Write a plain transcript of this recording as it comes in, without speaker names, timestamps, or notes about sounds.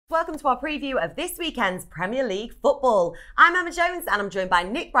Welcome to our preview of this weekend's Premier League football. I'm Emma Jones and I'm joined by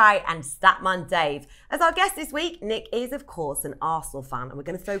Nick Bright and Statman Dave. As our guest this week, Nick is of course an Arsenal fan and we're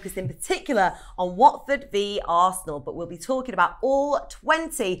going to focus in particular on Watford v Arsenal, but we'll be talking about all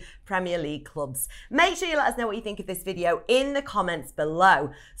 20 Premier League clubs. Make sure you let us know what you think of this video in the comments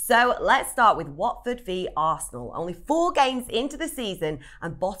below. So let's start with Watford v Arsenal. Only 4 games into the season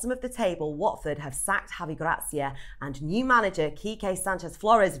and bottom of the table, Watford have sacked Javi Gracia and new manager Quique Sánchez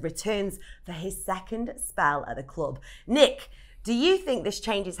Flores returns for his second spell at the club. Nick, do you think this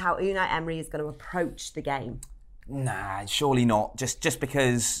changes how Unai Emery is going to approach the game? Nah, surely not. Just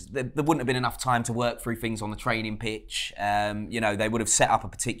because there wouldn't have been enough time to work through things on the training pitch. They would have set up a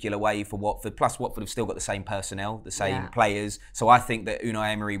particular way for Watford. Plus, Watford have still got the same personnel, the same players. So I think that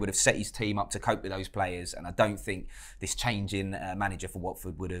Unai Emery would have set his team up to cope with those players. And I don't think this change in manager for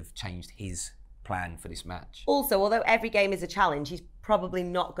Watford would have changed his plan for this match. Also, although every game is a challenge, he's probably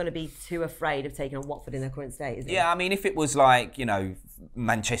not going to be too afraid of taking on Watford in their current state, is he? Yeah, I mean, if it was like,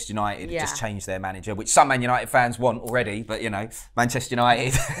 Manchester United just changed their manager, which some Man United fans want already, but, Manchester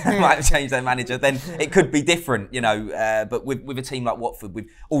United might have changed their manager, then it could be different, But with a team like Watford, with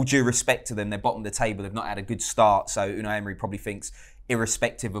all due respect to them, they're bottom of the table, they've not had a good start, so Unai Emery probably thinks,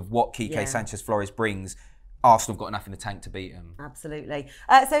 irrespective of what Quique Sánchez Flores brings, Arsenal have got enough in the tank to beat them. Absolutely.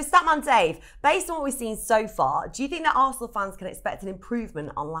 So, Statman Dave, based on what we've seen so far, do you think that Arsenal fans can expect an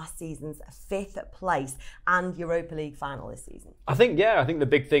improvement on last season's 5th place and Europa League final this season? I think the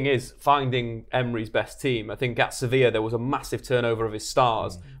big thing is finding Emery's best team. I think at Sevilla there was a massive turnover of his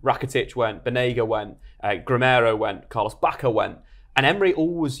stars. Rakitic went, Banega went, Gramero went, Carlos Bacca went. And Emery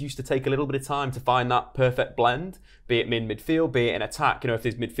always used to take a little bit of time to find that perfect blend, be it in midfield, be it in attack. If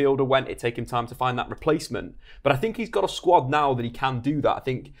his midfielder went, it'd take him time to find that replacement. But I think he's got a squad now that he can do that. I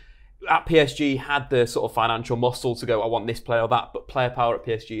think at PSG had the sort of financial muscle to go, I want this player or that, but player power at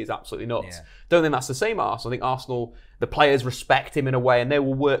PSG is absolutely nuts. Yeah. Don't think that's the same at Arsenal. I think Arsenal, the players respect him in a way and they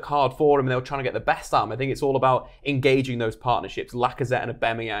will work hard for him and they'll try to get the best out of him. I think it's all about engaging those partnerships. Lacazette and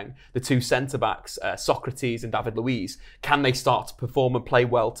Aubameyang, the 2 centre-backs, Sokratis and David Luiz, can they start to perform and play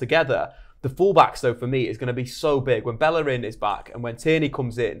well together? The full-backs, though, for me, is going to be so big. When Bellerín is back and when Tierney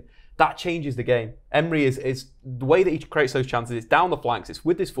comes in, that changes the game. Emery is the way that he creates those chances, it's down the flanks, it's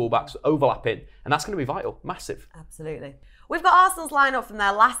with his full-backs overlapping, and that's going to be vital, massive. Absolutely. We've got Arsenal's lineup from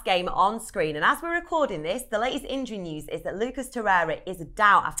their last game on screen, and as we're recording this, the latest injury news is that Lucas Torreira is a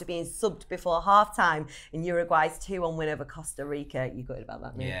doubt after being subbed before half-time in Uruguay's 2-1 win over Costa Rica. You gutted about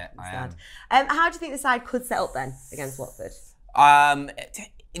that, Nick? Yeah, I am. How do you think the side could set up then against Watford?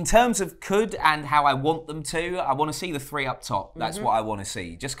 In terms of could and how I want them to, I want to see the 3 up top. That's what I want to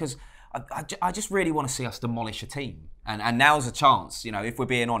see. Just because I just really want to see us demolish a team. And now's a chance, if we're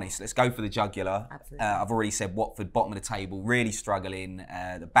being honest. Let's go for the jugular. I've already said Watford, bottom of the table, really struggling.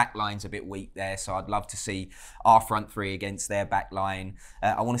 The back line's a bit weak there, so I'd love to see our front 3 against their back line.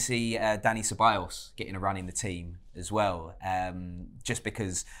 I want to see Dani Ceballos getting a run in the team as well, just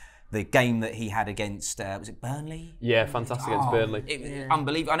because the game that he had against, was it Burnley? Yeah, fantastic against Burnley. It was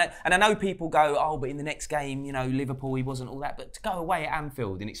unbelievable. And I know people go, but in the next game, Liverpool, he wasn't all that. But to go away at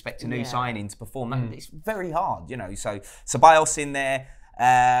Anfield and expect a new signing to perform, it's very hard, So Ceballos in there.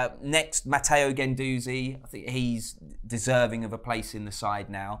 Next, Matteo Guendouzi. I think he's deserving of a place in the side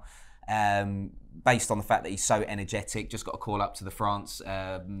now. Based on the fact that he's so energetic, just got a call up to the France,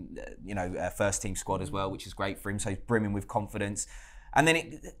 first team squad as well, which is great for him. So he's brimming with confidence. And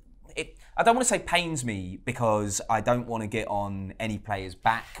then I don't want to say pains me because I don't want to get on any player's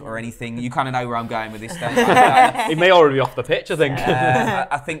back or anything. You kind of know where I'm going with this. He may already be off the pitch, I think.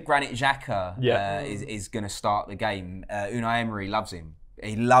 I think Granit Xhaka is going to start the game. Unai Emery loves him.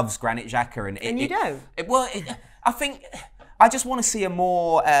 He loves Granit Xhaka. And you don't? I just want to see a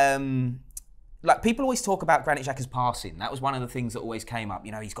more... people always talk about Granit Xhaka's passing. That was one of the things that always came up.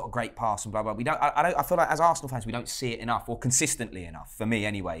 He's got a great pass and blah blah. I feel like as Arsenal fans, we don't see it enough or consistently enough for me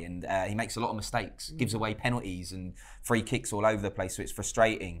anyway. And he makes a lot of mistakes, gives away penalties and free kicks all over the place, so it's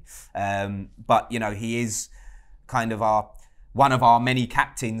frustrating. But he is kind of one of our many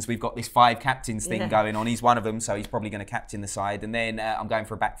captains. We've got this 5 captains thing going on. He's one of them, so he's probably going to captain the side. And then I'm going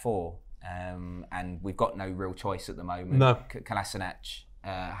for a back 4, and we've got no real choice at the moment. No, Kolasinac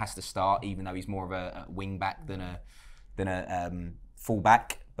has to start, even though he's more of a wing back than a full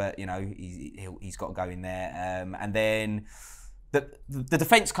back. But he's got to go in there. And then the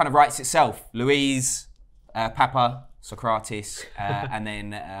defence kind of writes itself. Luiz, Pépé, Sokratis, and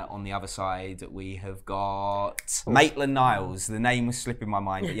then on the other side we have got Maitland-Niles. The name was slipping my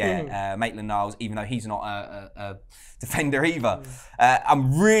mind, but yeah, Maitland-Niles, even though he's not a defender either.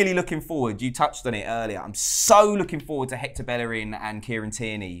 I'm really looking forward, you touched on it earlier, I'm so looking forward to Hector Bellerín and Quique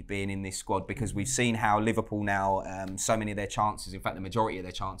Tierney being in this squad, because we've seen how Liverpool now, so many of their chances, in fact the majority of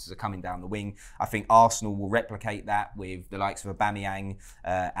their chances are coming down the wing. I think Arsenal will replicate that with the likes of Aubameyang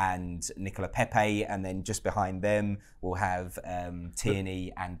and Nicola Pepe, and then just behind them we'll have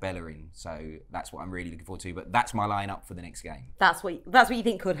Tierney and Bellerín. So that's what I'm really looking forward to, but that's my lineup for the next game. That's what you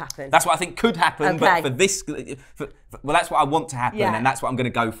think could happen? That's what I think could happen, but for this... well, that's what I want to happen, and that's what I'm going to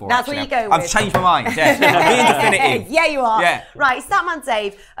go for. That's what you go with. I've changed my mind. Yeah, I'm being definitive. Yeah, you are. Yeah. Right, Statman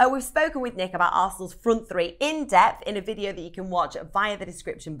Dave, we've spoken with Nick about Arsenal's front three in depth in a video that you can watch via the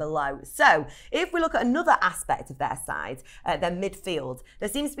description below. So, if we look at another aspect of their side, their midfield, there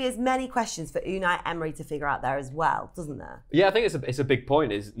seems to be as many questions for Unai Emery to figure out there as well, doesn't there? Yeah, I think it's a big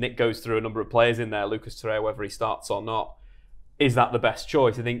point. Is Nick goes through a number of players in there, Lucas Torreira, whether he starts or not. Is that the best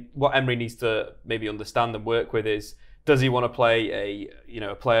choice? I think what Emery needs to maybe understand and work with is, does he want to play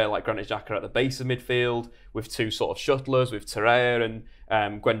a player like Granit Xhaka at the base of midfield with two sort of shuttlers, with Torreira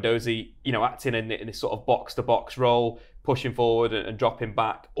and Guendouzi, acting in this sort of box-to-box role, pushing forward and dropping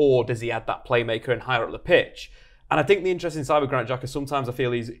back, or does he add that playmaker and higher up the pitch? And I think the interesting side with Granit Xhaka, sometimes I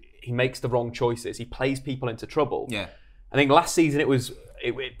feel he makes the wrong choices. He plays people into trouble. Yeah. I think last season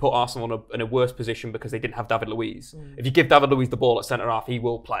it put Arsenal in a worse position because they didn't have David Luiz. If you give David Luiz the ball at centre-half, he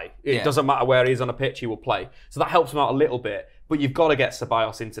will play. It doesn't matter where he is on a pitch, he will play. So that helps him out a little bit. But you've got to get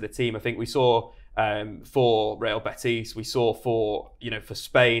Ceballos into the team. I think we saw for Real Betis, we saw for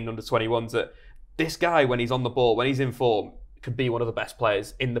Spain under 21s that this guy, when he's on the ball, when he's in form, could be one of the best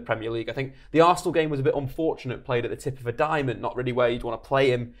players in the Premier League. I think the Arsenal game was a bit unfortunate, played at the tip of a diamond, not really where you'd want to play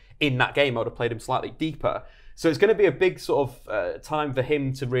him in that game. I would have played him slightly deeper. So it's going to be a big sort of time for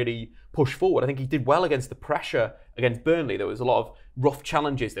him to really push forward. I think he did well against the pressure against Burnley. There was a lot of rough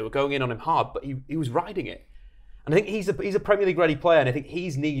challenges. They were going in on him hard, but he was riding it. And I think he's a Premier League ready player, and I think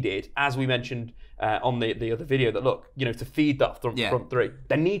he's needed, as we mentioned on the other video, that look, to feed that front three.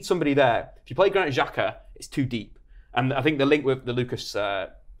 There needs somebody there. If you play Granit Xhaka, it's too deep. And I think the link with the Lucas,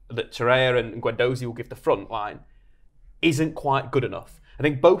 that Torreira and Guendouzi will give the front line isn't quite good enough. I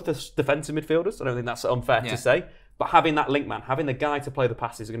think both are defensive midfielders. I don't think that's unfair to say. But having that link man, having the guy to play the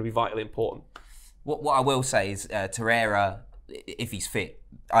passes is going to be vitally important. What I will say is Torreira, if he's fit,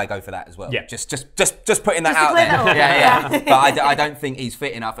 I go for that as well. Yeah. Just putting that out there. Yeah. But I don't think he's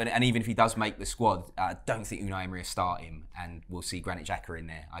fit enough. And even if he does make the squad, I don't think Unai Emery will start him. And we'll see Granit Xhaka in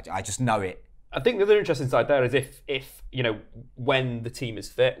there. I just know it. I think the other interesting side there is if when the team is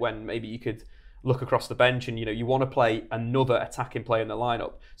fit, when maybe you could look across the bench and you want to play another attacking player in the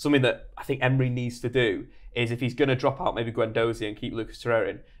lineup. Something that I think Emery needs to do is, if he's going to drop out maybe Guendouzi and keep Lucas Torreira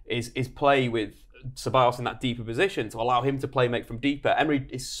in, is play with Ceballos in that deeper position to allow him to make from deeper. Emery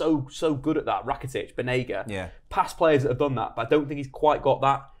is so good at that. Rakitic, Banega, past players that have done that, but I don't think he's quite got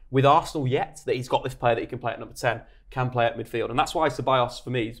that with Arsenal yet, that he's got this player that he can play at number 10, can play at midfield. And that's why Ceballos,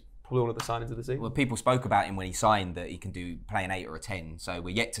 for me, is probably one of the signings of the season. Well, people spoke about him when he signed that he can play an 8 or a 10. So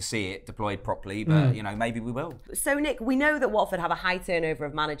we're yet to see it deployed properly, but maybe we will. So Nick, we know that Watford have a high turnover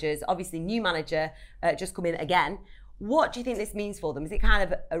of managers. Obviously, new manager just come in again. What do you think this means for them? Is it kind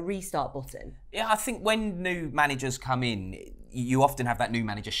of a restart button? Yeah, I think when new managers come in, you often have that new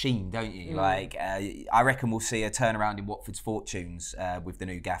manager sheen, don't you? Like, I reckon we'll see a turnaround in Watford's fortunes with the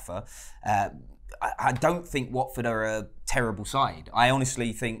new gaffer. I don't think Watford are a terrible side. I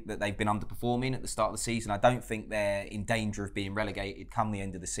honestly think that they've been underperforming at the start of the season. I don't think they're in danger of being relegated come the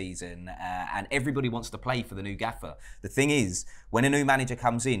end of the season. And everybody wants to play for the new gaffer. The thing is, when a new manager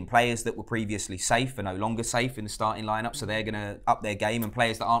comes in, players that were previously safe are no longer safe in the starting lineup, so they're going to up their game, and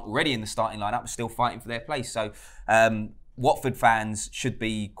players that aren't already in the starting lineup are still fighting for their place. So Watford fans should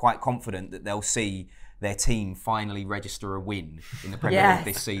be quite confident that they'll see their team finally register a win in the Premier League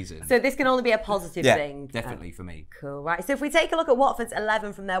this season. So this can only be a positive thing. Definitely for me. Cool, right. So if we take a look at Watford's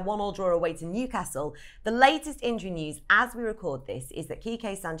 11 from their 1-1 draw away to Newcastle, the latest injury news as we record this is that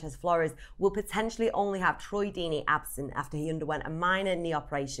Quique Sánchez Flores will potentially only have Troy Deeney absent after he underwent a minor knee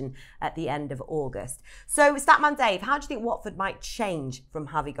operation at the end of August. So Statman Dave, how do you think Watford might change from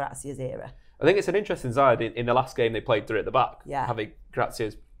Javi Gracia's era? I think it's an interesting side. In the last game, they played 3 at the back. Yeah. Javi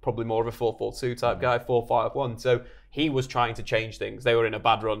Gracia's probably more of a 4-4-2 type guy, 4-5-1. So he was trying to change things. They were in a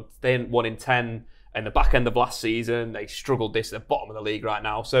bad run. They hadn't won in 10 in the back end of last season. They struggled this at the bottom of the league right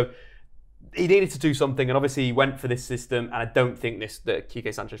now. So he needed to do something, and obviously he went for this system, and I don't think that Quique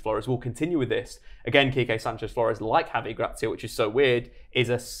Sánchez Flores will continue with this. Again, Quique Sánchez Flores, like Javi Gracia, which is so weird, is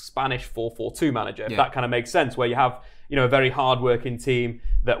a Spanish 4-4-2 manager. If that kind of makes sense, where you have a very hard-working team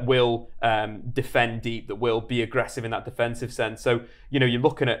that will defend deep, that will be aggressive in that defensive sense. So, you're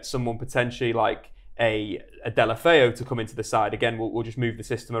looking at someone potentially like a Deulofeu to come into the side. Again, we'll just move the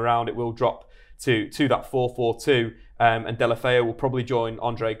system around. It will drop to that 4-4-2, and Deulofeu will probably join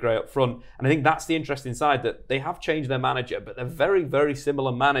Andre Gray up front. And I think that's the interesting side, that they have changed their manager, but they're very, very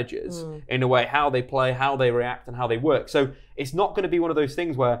similar managers in a way, how they play, how they react, and how they work. So it's not going to be one of those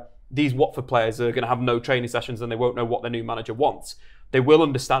things where these Watford players are going to have no training sessions and they won't know what their new manager wants. They will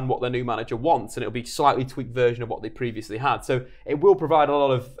understand what their new manager wants, and it'll be a slightly tweaked version of what they previously had. So it will provide a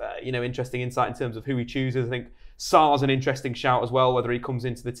lot of interesting insight in terms of who he chooses. I think Sarr's an interesting shout as well, whether he comes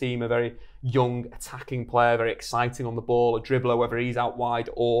into the team a very young attacking player, very exciting on the ball, a dribbler, whether he's out wide,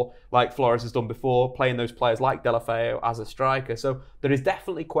 or like Flores has done before, playing those players like Deulofeu as a striker. So there is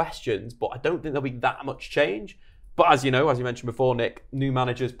definitely questions, but I don't think there'll be that much change. But as you mentioned before, Nick, new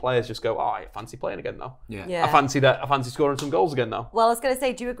managers, players just go, I fancy playing again now. Yeah. I fancy scoring some goals again now. Well, I was going to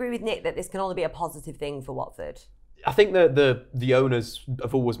say, do you agree with Nick that this can only be a positive thing for Watford? I think the owners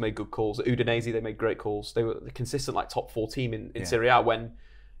have always made good calls. At Udinese, they made great calls. They were the consistent top 4 team in Serie A when,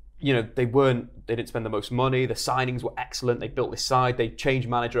 they didn't spend the most money. The signings were excellent. They built this side. They changed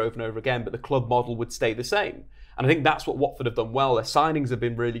manager over and over again, but the club model would stay the same. And I think that's what Watford have done well. Their signings have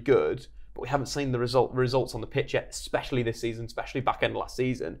been really good, but we haven't seen the results on the pitch yet, especially this season, especially back end last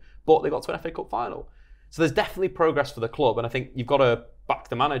season. But they got to an FA Cup final. So there's definitely progress for the club, and I think you've got to back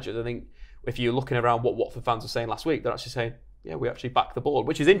the managers. I think if you're looking around what Watford fans were saying last week, they're actually saying, yeah, we actually back the board,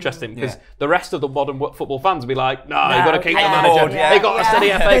 which is interesting because the rest of the modern football fans will be like, no, you've got to keep the manager. They got a steady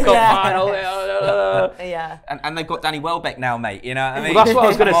FA Cup final. And they've got Danny Welbeck now, mate. You know what I mean? Well, that's what I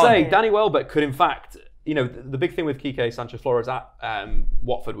was going to say. Danny Welbeck could, in fact, the big thing with Quique Sánchez Flores at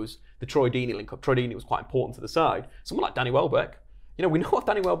Watford was the Troy Deeney link-up. Troy Deeney was quite important to the side. Someone like Danny Welbeck, we know what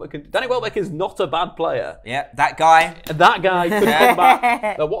Danny Welbeck can do. Danny Welbeck is not a bad player. Yeah, that guy. That guy could come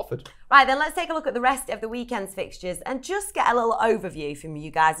back at Watford. Right, then let's take a look at the rest of the weekend's fixtures and just get a little overview from you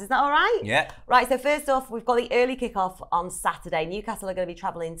guys. Is that all right? Yeah. Right, so first off, we've got the early kickoff on Saturday. Newcastle are going to be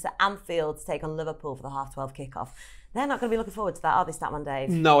travelling to Anfield to take on Liverpool for the 12:30 kickoff. They're not going to be looking forward to that, are they, Statman Dave?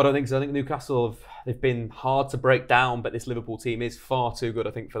 No, I don't think so. I think Newcastle, they've been hard to break down, but this Liverpool team is far too good,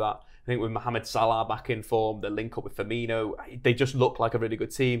 I think, for that. I think with Mohamed Salah back in form, the link up with Firmino, they just look like a really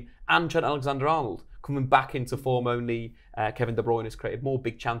good team. And Trent Alexander-Arnold coming back into form. Only Kevin De Bruyne has created more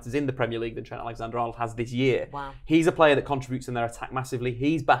big chances in the Premier League than Trent Alexander-Arnold has this year. Wow. He's He's a player that contributes in their attack massively.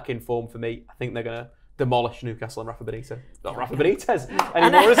 He's back in form for me. I think they're going to demolish Newcastle and Rafa Benitez. Not Rafa Benitez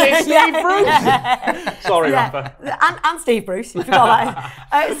anymore, is it? Steve Bruce! Sorry, Rafa. And Steve Bruce, you forgot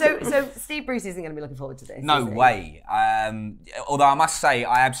that. So Steve Bruce isn't going to be looking forward to this. No way. Although I must say,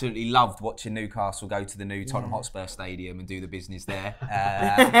 I absolutely loved watching Newcastle go to the new Tottenham Hotspur Stadium and do the business there.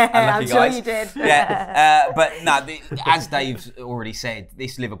 I'm sure you did. Yeah, but no, as Dave's already said,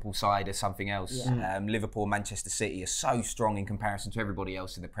 this Liverpool side is something else. Yeah. Liverpool, Manchester City are so strong in comparison to everybody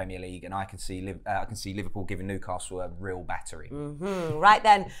else in the Premier League, and I can see Liverpool giving Newcastle a real battery. Mm-hmm. Right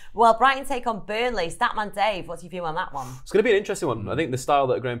then, well, Brighton take on Burnley. Statman Dave, what's your view on that one? It's going to be an interesting one. I think the style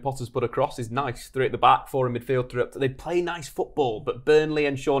that Graham Potter's put across is nice. 3 at the back, 4 in midfield, 3 up. They play nice football, but Burnley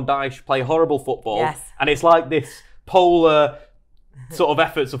and Sean Dyche play horrible football. Yes. And it's like this polar sort of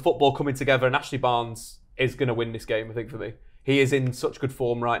efforts of football coming together, and Ashley Barnes is going to win this game, I think, for me. He is in such good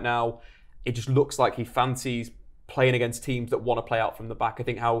form right now. It just looks like he fancies playing against teams that want to play out from the back. I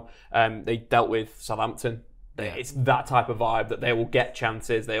think how they dealt with Southampton, it's that type of vibe that they will get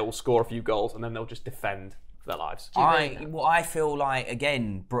chances, they will score a few goals, and then they'll just defend for their lives. I feel like,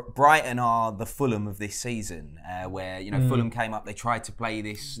 again, Brighton are the Fulham of this season, where Fulham came up, they tried to play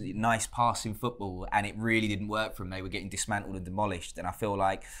this nice passing football, and it really didn't work for them. They were getting dismantled and demolished, and I feel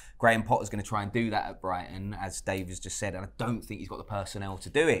like Graham Potter's going to try and do that at Brighton, as Dave has just said, and I don't think he's got the personnel to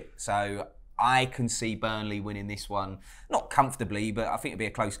do it. So I can see Burnley winning this one, not comfortably, but I think it'll be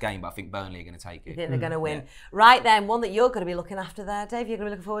a close game, but I think Burnley are going to take it. You think they're going to win? Yeah. Right then, one that you're going to be looking after there, Dave, you're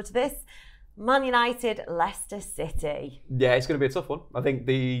going to be looking forward to this. Man United, Leicester City. Yeah, it's going to be a tough one. I think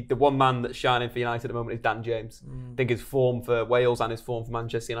the one man that's shining for United at the moment is Dan James. I think his form for Wales and his form for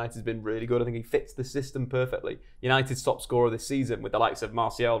Manchester United has been really good. I think he fits the system perfectly. United's top scorer this season with the likes of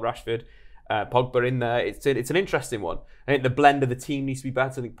Martial, Rashford, Pogba in there. It's an interesting one. I think the blend of the team needs to be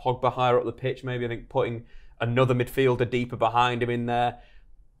better. I think Pogba higher up the pitch, maybe. I think putting another midfielder deeper behind him in there.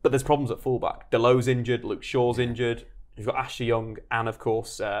 But there's problems at fullback. Delow's injured, Luke Shaw's injured. You've got Ashley Young and, of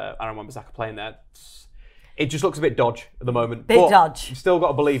course, Aaron Wan-Bissaka playing there. It just looks a bit dodge at the moment. Bit dodge. You've still got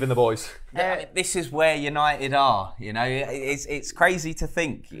to believe in the boys. This is where United are, it's crazy to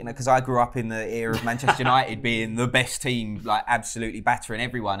think, because I grew up in the era of Manchester United being the best team, like absolutely battering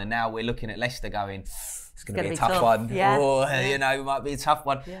everyone, and now we're looking at Leicester going, it's going to be a tough one. Yeah. Or, it might be a tough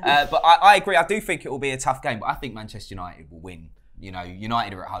one. Yeah. But I agree, I do think it will be a tough game, but I think Manchester United will win.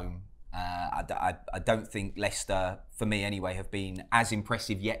 United are at home. I don't think Leicester, for me anyway, have been as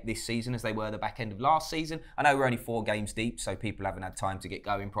impressive yet this season as they were the back end of last season. I know we're only 4 games deep, so people haven't had time to get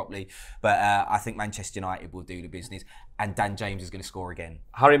going properly. But I think Manchester United will do the business, and Dan James is going to score again.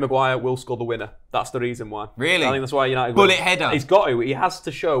 Harry Maguire will score the winner. That's the reason why. Really? I think that's why United Bullet header. He's got to. He has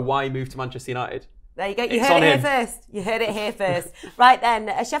to show why he moved to Manchester United. There you go. You heard it here first. You heard it here first. Right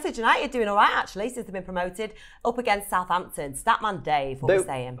then, Sheffield United doing all right actually since they've been promoted, up against Southampton. Statman Dave, what we're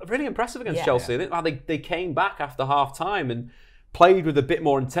saying. Really impressive against Chelsea. They came back after half time and played with a bit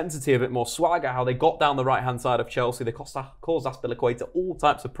more intensity, a bit more swagger. How they got down the right hand side of Chelsea, they caused Azpilicueta all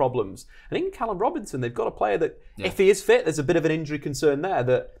types of problems. And even Callum Robinson, they've got a player that, if he is fit, there's a bit of an injury concern there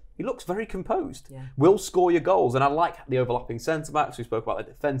that. He looks very composed. Yeah. Will score your goals. And I like the overlapping centre-backs. We spoke about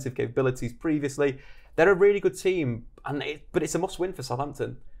their defensive capabilities previously. They're a really good team, but it's a must-win for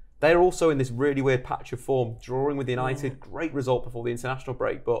Southampton. They're also in this really weird patch of form, drawing with United. Great result before the international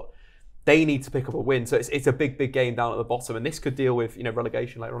break, but they need to pick up a win. So it's a big game down at the bottom, and this could deal with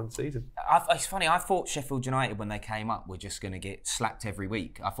relegation later on in the season. It's funny, I thought Sheffield United, when they came up, were just going to get slapped every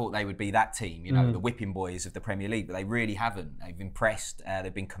week. I thought they would be that team, the whipping boys of the Premier League, but they really haven't. They've impressed.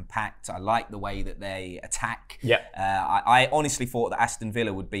 They've been compact. I like the way that they attack. Yeah. I honestly thought that Aston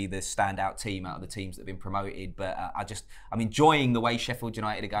Villa would be the standout team out of the teams that have been promoted, but I'm enjoying the way Sheffield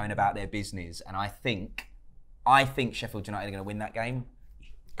United are going about their business, and I think Sheffield United are going to win that game.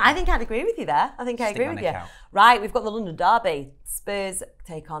 I think I'd agree with you there. I agree with you. Right, we've got the London Derby. Spurs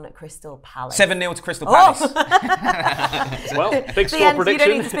take on Crystal Palace. 7-0 to Crystal Palace. Well, big score prediction. You don't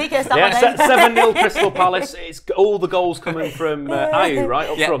need to speak here, 7-0 Crystal Palace. It's all the goals coming from Ayew, right,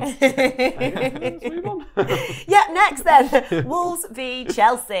 up front. Let's move on. Next then. Wolves v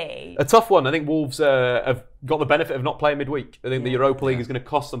Chelsea. A tough one. I think Wolves have got the benefit of not playing midweek. I think the Europa League is going to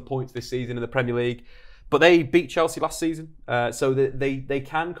cost them points this season in the Premier League. But they beat Chelsea last season, so they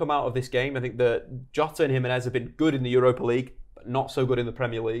can come out of this game. I think that Jota and Jimenez have been good in the Europa League, but not so good in the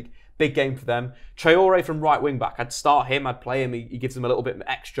Premier League. Big game for them. Traore from right wing back, I'd start him, I'd play him. He gives them a little bit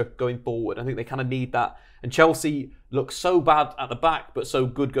extra going forward. I think they kind of need that. And Chelsea look so bad at the back, but so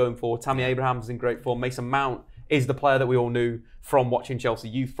good going forward. Tammy Abraham's in great form. Mason Mount is the player that we all knew from watching Chelsea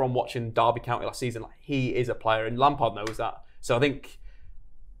youth, from watching Derby County last season. He is a player, and Lampard knows that. So I think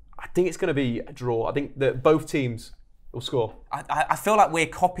it's going to be a draw. I think that both teams will score. I feel like we're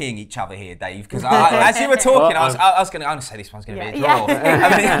copying each other here, Dave, because as you were talking, I was going to say this one's going to be a draw.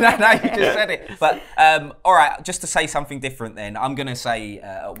 No, you just said it. But all right, just to say something different then, I'm going to say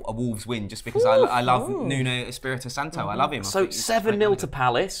a Wolves win, just because I love Nuno Espirito Santo. I love him. So 7-0 to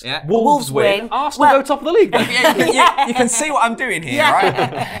Palace. Yeah. Wolves win. Arsenal go top of the league then. You can see what I'm doing here,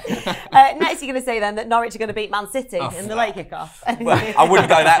 right? Next, you're going to say then that Norwich are going to beat Man City in the late kick-off. Well, I wouldn't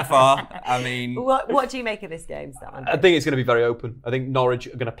go that far. I mean, what do you make of this game, Stan? I think it's going to be very open. I think Norwich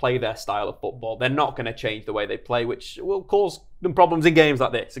are going to play their style of football. They're not going to change the way they play, which will cause them problems in games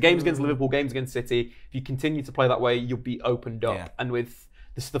like this. So games against Liverpool, games against City, if you continue to play that way, you'll be opened up. Yeah. And with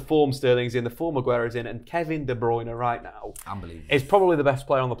the form Sterling's in, the form Aguero's in, and Kevin De Bruyne right now is probably the best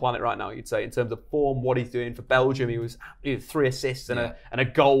player on the planet right now, you'd say, in terms of form, what he's doing for Belgium. He was 3 assists and a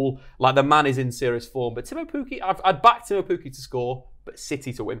goal. Like, the man is in serious form. But Timo Pukki, I'd back Timo Pukki to score, but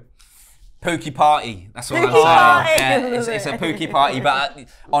City to win. Pookie party. That's what I'm saying. Yeah, it's a Pookie party. But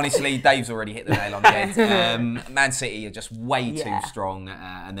honestly, Dave's already hit the nail on the head. Man City are just way too strong,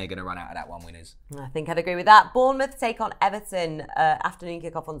 and they're going to run out of that one winners. I think I'd agree with that. Bournemouth take on Everton, afternoon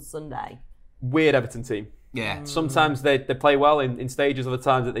kick-off on Sunday. Weird Everton team. Yeah. Sometimes they play well in stages, other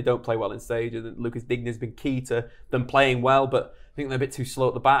times that they don't play well in stages. Lucas Digne's been key to them playing well, but I think they're a bit too slow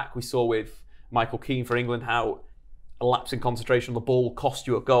at the back. We saw with Michael Keane for England how a lapse in concentration on the ball cost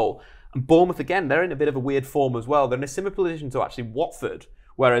you a goal. And Bournemouth, again, they're in a bit of a weird form as well. They're in a similar position to actually Watford,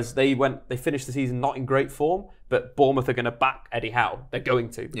 whereas they finished the season not in great form, but Bournemouth are going to back Eddie Howe. They're going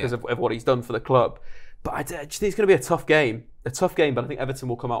to, because of what he's done for the club. But I just think it's going to be a tough game, but I think Everton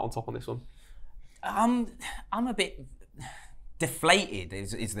will come out on top on this one. I'm a bit deflated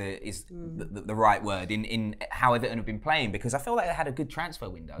is the right word in how Everton have been playing, because I feel like they had a good transfer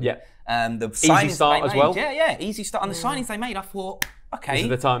window. Yeah. The easy start as well. Yeah, easy start. And the signings they made, I thought, okay, this is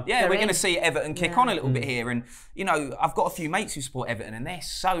the time. Yeah, we're going to see Everton kick on a little bit here. And, you know, I've got a few mates who support Everton, and they're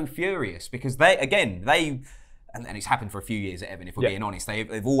so furious because they and it's happened for a few years at Everton, if we're being honest.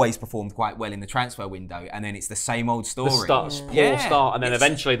 They've always performed quite well in the transfer window, and then it's the same old story. Poor start, and then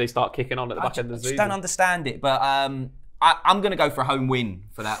eventually they start kicking on at the back end of the season. I just don't understand it, but I'm going to go for a home win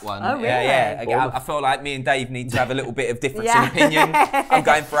for that one. Oh, really? Yeah. I feel like me and Dave need to have a little bit of difference in opinion. I'm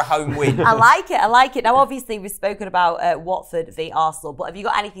going for a home win. I like it. Now, obviously, we've spoken about Watford v Arsenal, but have you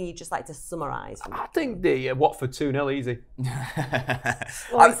got anything you'd just like to summarise? I think the Watford 2-0 easy.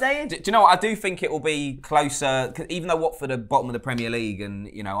 What are you saying? Do you know what? I do think it will be closer, 'cause even though Watford are bottom of the Premier League and,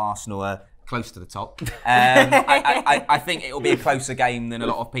 Arsenal are close to the top. I think it will be a closer game than a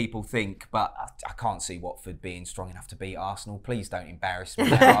lot of people think, but I can't see Watford being strong enough to beat Arsenal. Please don't embarrass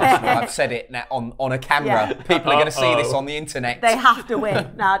me, Arsenal. I've said it now on a camera. Yeah. People are going to see this on the internet. They have to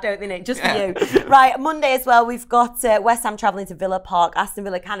win. No, don't they, Nick? Just for you. Right, Monday as well, we've got West Ham travelling to Villa Park. Aston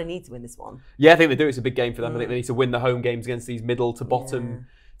Villa kind of need to win this one. Yeah, I think they do. It's a big game for them. I think they need to win the home games against these middle to bottom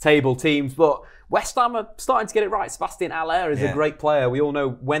table teams, but West Ham are starting to get it right. Sebastian Haller is a great player. We all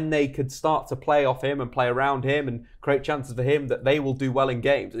know when they could start to play off him and play around him and create chances for him that they will do well in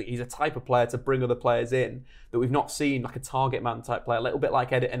games. He's a type of player to bring other players in that we've not seen, like a target man type player, a little bit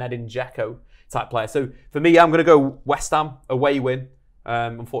like an Edin Dzeko type player. So for me, I'm going to go West Ham, away win,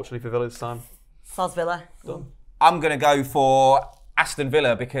 unfortunately for Villa this time. Soz Villa. Done. I'm going to go for Aston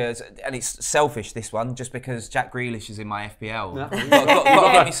Villa and it's selfish this one, just because Jack Grealish is in my FPL. Yeah. Got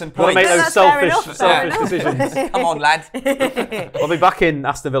to get me some points. Make those selfish decisions. Come on, lad. I'll be back in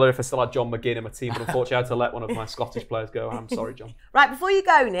Aston Villa if I still had John McGinn in my team, but unfortunately I had to let one of my Scottish players go. I'm sorry, John. Right, before you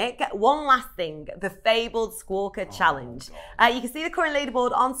go, Nick, one last thing. The fabled Squawker Challenge. You can see the current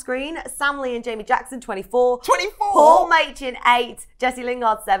leaderboard on screen. Sam Lee and Jamie Jackson, 24. 24? Paul Machin, 8. Jesse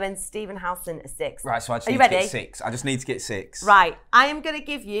Lingard, 7. Stephen Howson, 6. Right, so I just Are need you to ready? get 6. I just need to get 6. Right, I am going to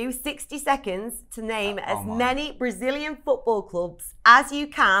give you 60 seconds to name as many Brazilian football clubs as you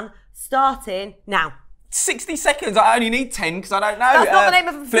can, starting now. 60 seconds? I only need 10 because I don't know. That's not the name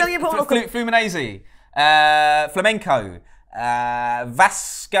of a Brazilian football club. Fluminense, Flamenco,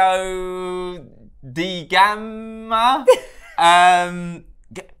 Vasco da Gama,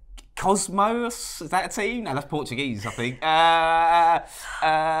 Cosmos, is that a team? No, that's Portuguese, I think. I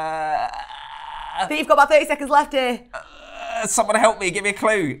think you've got about 30 seconds left here. Someone help me, give me a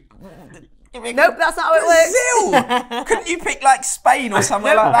clue. Nope, that's not how it works. Brazil! Couldn't you pick like Spain or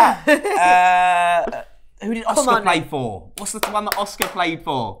somewhere like that? Who did Oscar play for? What's the one that Oscar played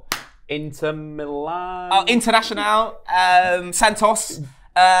for? Inter Milan. Oh, Internacional, Santos.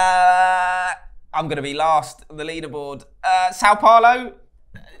 I'm going to be last on the leaderboard. Sao Paulo,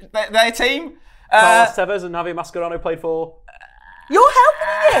 their team. Carlos Tevez and Javier Mascherano played for. You're helping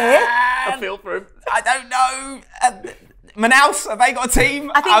me here. I feel for him. I don't know. Manaus, have they got a team?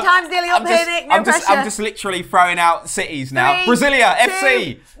 I think time's nearly up here, Nick. No pressure. I'm just literally throwing out cities now. 3, Brasilia, 2,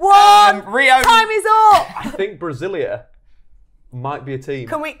 FC. 1. Rio. Time is up. I think Brasilia might be a team.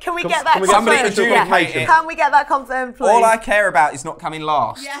 Can we get that Somebody confirmed? adjudicate it. Can we get that confirmed, please? All I care about is not coming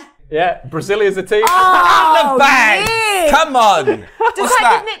last. Yeah. Yeah, Brasilia's a team. Oh, the bag! Nick. Come on! Does What's that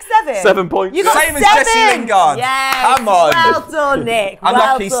that? give Nick 7? 7 points. You got Same 7. as Jesse Lingard. Yes. Come on. Well done, Nick.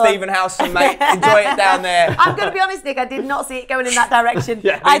 Unlucky well done. Stephen Howson, mate. Enjoy it down there. I'm going to be honest, Nick. I did not see it going in that direction.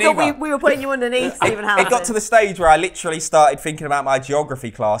 I thought we were putting you underneath Stephen Howson. It got to the stage where I literally started thinking about my geography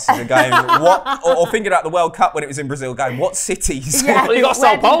classes and going, what? Or thinking about the World Cup when it was in Brazil, going, what cities? Yeah. Well, you got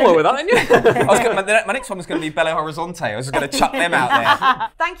Sao Paulo with that, didn't you? My next one was going to be Belo Horizonte. I was just going to chuck them out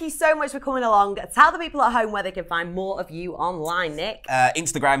there. Thank you so much for coming along. Tell the people at home where they can find more of you online, Nick.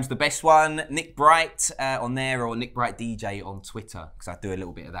 Instagram's the best one. Nick Bright on there, or Nick Bright DJ on Twitter, because I do a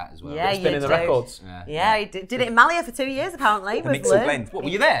little bit of that as well. Yeah, Spinning the records. Yeah, he did it in Malia for 2 years, apparently. The Mix and Blend. What, were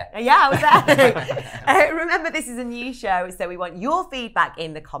you there? Yeah, I was there. Remember, this is a new show, so we want your feedback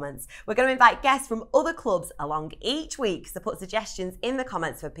in the comments. We're going to invite guests from other clubs along each week, so put suggestions in the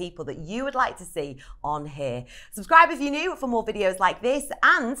comments for people that you would like to see on here. Subscribe if you're new for more videos like this,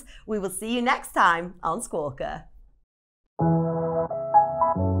 and we will see you next time on Squawker.